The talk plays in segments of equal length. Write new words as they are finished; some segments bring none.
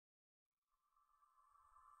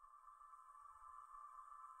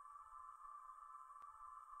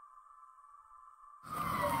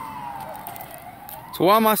So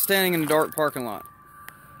why am I standing in a dark parking lot?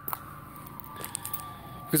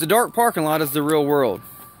 Because the dark parking lot is the real world.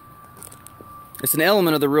 It's an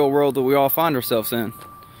element of the real world that we all find ourselves in,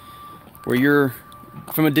 where you're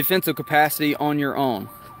from a defensive capacity on your own.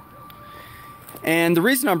 And the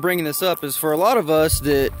reason I'm bringing this up is for a lot of us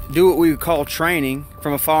that do what we would call training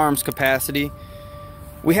from a firearms capacity,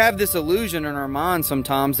 we have this illusion in our mind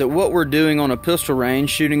sometimes that what we're doing on a pistol range,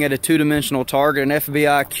 shooting at a two-dimensional target, an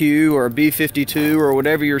FBI-Q or a B-52 or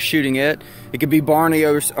whatever you're shooting at, it could be Barney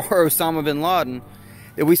or Osama bin Laden,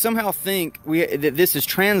 that we somehow think that this is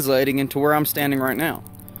translating into where I'm standing right now.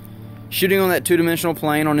 Shooting on that two-dimensional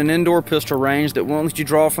plane on an indoor pistol range that won't let you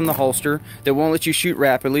draw from the holster, that won't let you shoot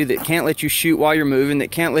rapidly, that can't let you shoot while you're moving,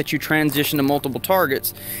 that can't let you transition to multiple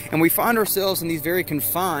targets. And we find ourselves in these very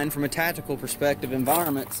confined, from a tactical perspective,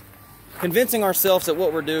 environments, convincing ourselves that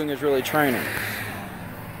what we're doing is really training.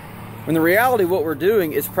 When the reality of what we're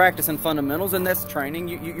doing is practicing fundamentals, and that's training.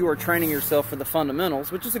 You are training yourself for the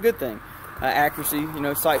fundamentals, which is a good thing. Accuracy,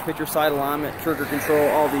 sight picture, sight alignment, trigger control,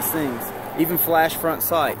 all these things. Even flash front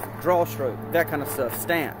sight, draw stroke, that kind of stuff,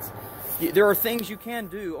 stance. There are things you can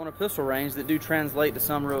do on a pistol range that do translate to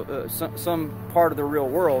some part of the real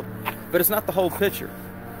world, but it's not the whole picture.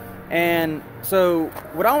 And so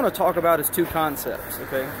what I want to talk about is two concepts,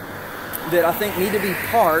 okay, that I think need to be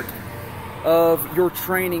part of your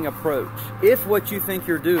training approach if what you think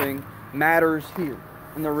you're doing matters here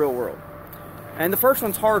in the real world. And the first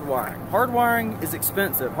one's hardwiring. Hardwiring is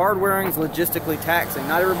expensive. Hardwiring is logistically taxing.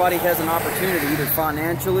 Not everybody has an opportunity, either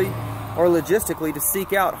financially or logistically, to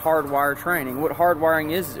seek out hardwire training. What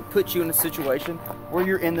hardwiring is it puts you in a situation where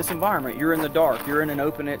you're in this environment. You're in the dark, you're in an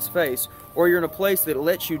open space, or you're in a place that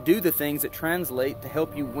lets you do the things that translate to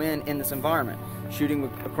help you win in this environment. Shooting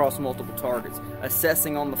across multiple targets,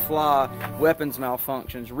 assessing on the fly weapons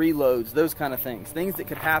malfunctions, reloads, those kind of things. Things that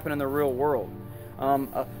could happen in the real world.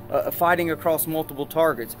 Fighting across multiple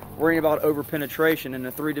targets, worrying about over-penetration in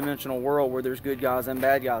a three-dimensional world where there's good guys and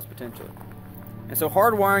bad guys potentially. And so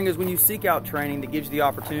hardwiring is when you seek out training that gives you the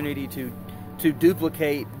opportunity to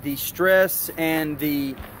duplicate the stress and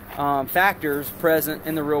the factors present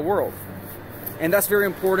in the real world. And that's very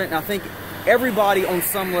important, and I think everybody on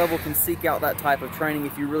some level can seek out that type of training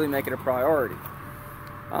if you really make it a priority.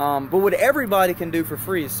 But what everybody can do for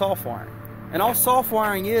free is soft wiring. And all soft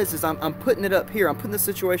wiring is I'm putting it up here, I'm putting the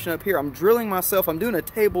situation up here, I'm drilling myself, I'm doing a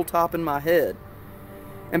tabletop in my head.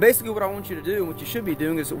 And basically what I want you to do, and what you should be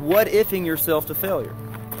doing, is what-ifing yourself to failure.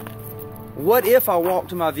 What if I walk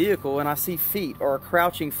to my vehicle and I see feet or a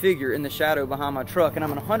crouching figure in the shadow behind my truck, and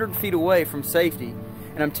I'm 100 feet away from safety,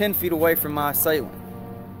 and I'm 10 feet away from my assailant,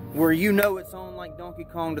 where it's on like Donkey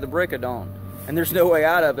Kong to the break of dawn, and there's no way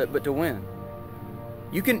out of it but to win.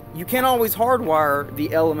 You can't always hardwire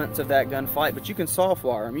the elements of that gunfight, but you can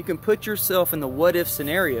softwire them. You can put yourself in the what-if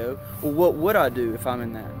scenario. Well, what would I do if I'm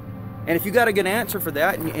in that? And if you got a good answer for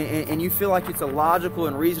that, and you feel like it's a logical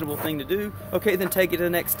and reasonable thing to do, okay, then take it to the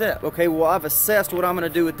next step. Okay, well, I've assessed what I'm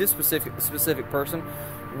going to do with this specific person.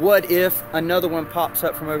 What if another one pops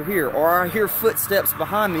up from over here? Or I hear footsteps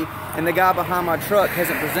behind me, and the guy behind my truck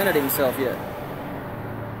hasn't presented himself yet.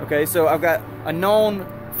 Okay, so I've got a known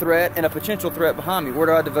threat and a potential threat behind me. Where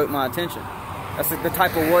do I devote my attention? That's the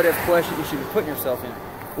type of what if question you should be putting yourself in.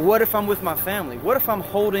 What if I'm with my family? What if I'm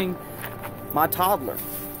holding my toddler?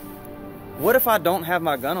 What if I don't have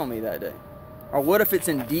my gun on me that day? Or what if it's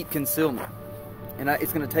in deep concealment and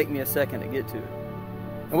it's going to take me a second to get to it?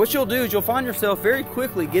 And what you'll do is you'll find yourself very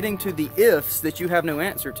quickly getting to the ifs that you have no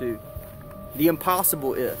answer to. The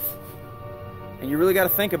impossible if. And you really got to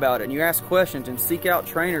think about it, and you ask questions and seek out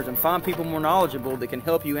trainers and find people more knowledgeable that can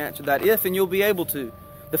help you answer that if, and you'll be able to.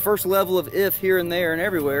 The first level of if here and there and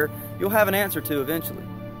everywhere, you'll have an answer to eventually.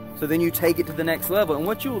 So then you take it to the next level, and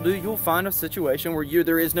what you'll do, you'll find a situation where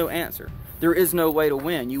there is no answer. There is no way to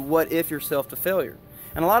win. You what if yourself to failure.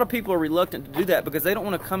 And a lot of people are reluctant to do that because they don't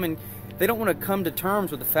want to come to terms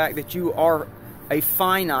with the fact that you are a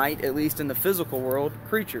finite, at least in the physical world,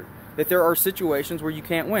 creature. That there are situations where you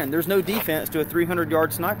can't win. There's no defense to a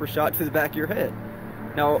 300-yard sniper shot to the back of your head.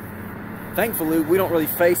 Now, thankfully, we don't really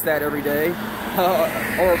face that every day,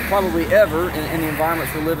 or probably ever in the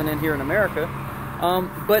environments we're living in here in America.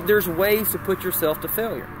 But there's ways to put yourself to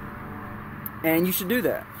failure. And you should do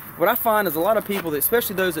that. What I find is a lot of people,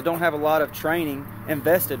 especially those that don't have a lot of training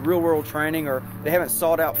invested, real-world training, or they haven't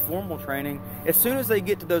sought out formal training, as soon as they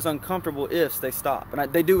get to those uncomfortable ifs, they stop.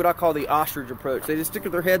 And they do what I call the ostrich approach. They just stick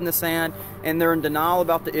their head in the sand, and they're in denial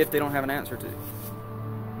about the if they don't have an answer to.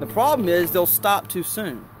 The problem is they'll stop too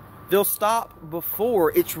soon. They'll stop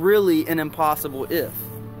before it's really an impossible if.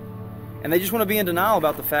 And they just want to be in denial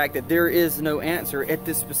about the fact that there is no answer at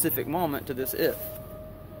this specific moment to this if.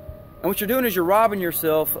 And what you're doing is you're robbing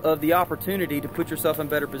yourself of the opportunity to put yourself in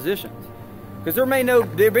better positions. Because there may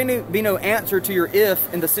be no answer to your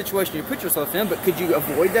if in the situation you put yourself in, but could you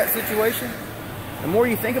avoid that situation? The more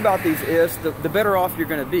you think about these ifs, the better off you're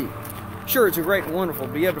going to be. Sure, it's great and wonderful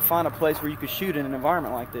to be able to find a place where you could shoot in an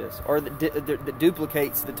environment like this, or that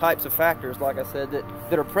duplicates the types of factors, like I said,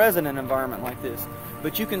 that are present in an environment like this.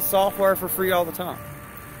 But you can software for free all the time.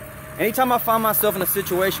 Anytime I find myself in a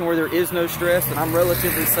situation where there is no stress and I'm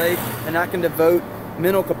relatively safe and I can devote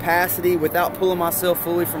mental capacity without pulling myself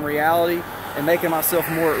fully from reality and making myself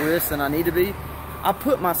more at risk than I need to be, I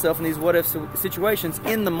put myself in these what-if situations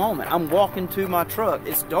in the moment. I'm walking to my truck.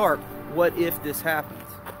 It's dark. What if this happens?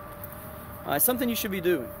 It's something you should be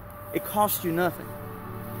doing. It costs you nothing.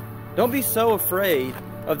 Don't be so afraid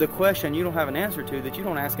of the question you don't have an answer to that you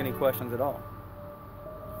don't ask any questions at all.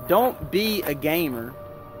 Don't be a gamer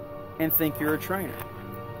and think you're a trainer.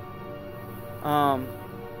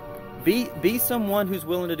 Be someone who's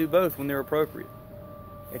willing to do both when they're appropriate.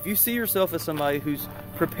 If you see yourself as somebody who's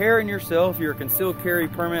preparing yourself, you're a concealed carry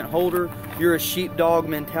permit holder, you're a sheepdog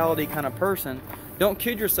mentality kind of person, don't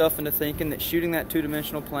kid yourself into thinking that shooting that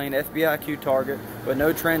two-dimensional plane FBIQ target with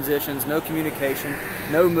no transitions, no communication,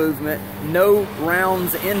 no movement, no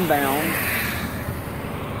rounds inbound,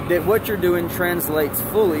 that what you're doing translates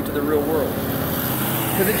fully to the real world.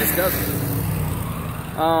 Because it just doesn't.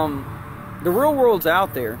 The real world's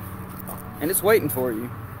out there, and it's waiting for you.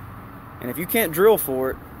 And if you can't drill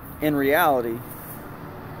for it in reality,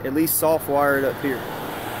 at least soft-wire it up here.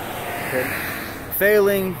 Okay?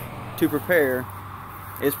 Failing to prepare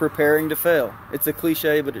is preparing to fail. It's a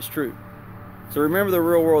cliche, but it's true. So remember, the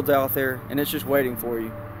real world's out there, and it's just waiting for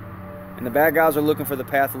you. And the bad guys are looking for the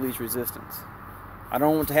path of least resistance. I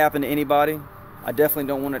don't want it to happen to anybody. I definitely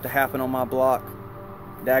don't want it to happen on my block.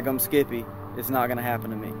 Daggum Skippy, it's not going to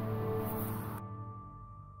happen to me.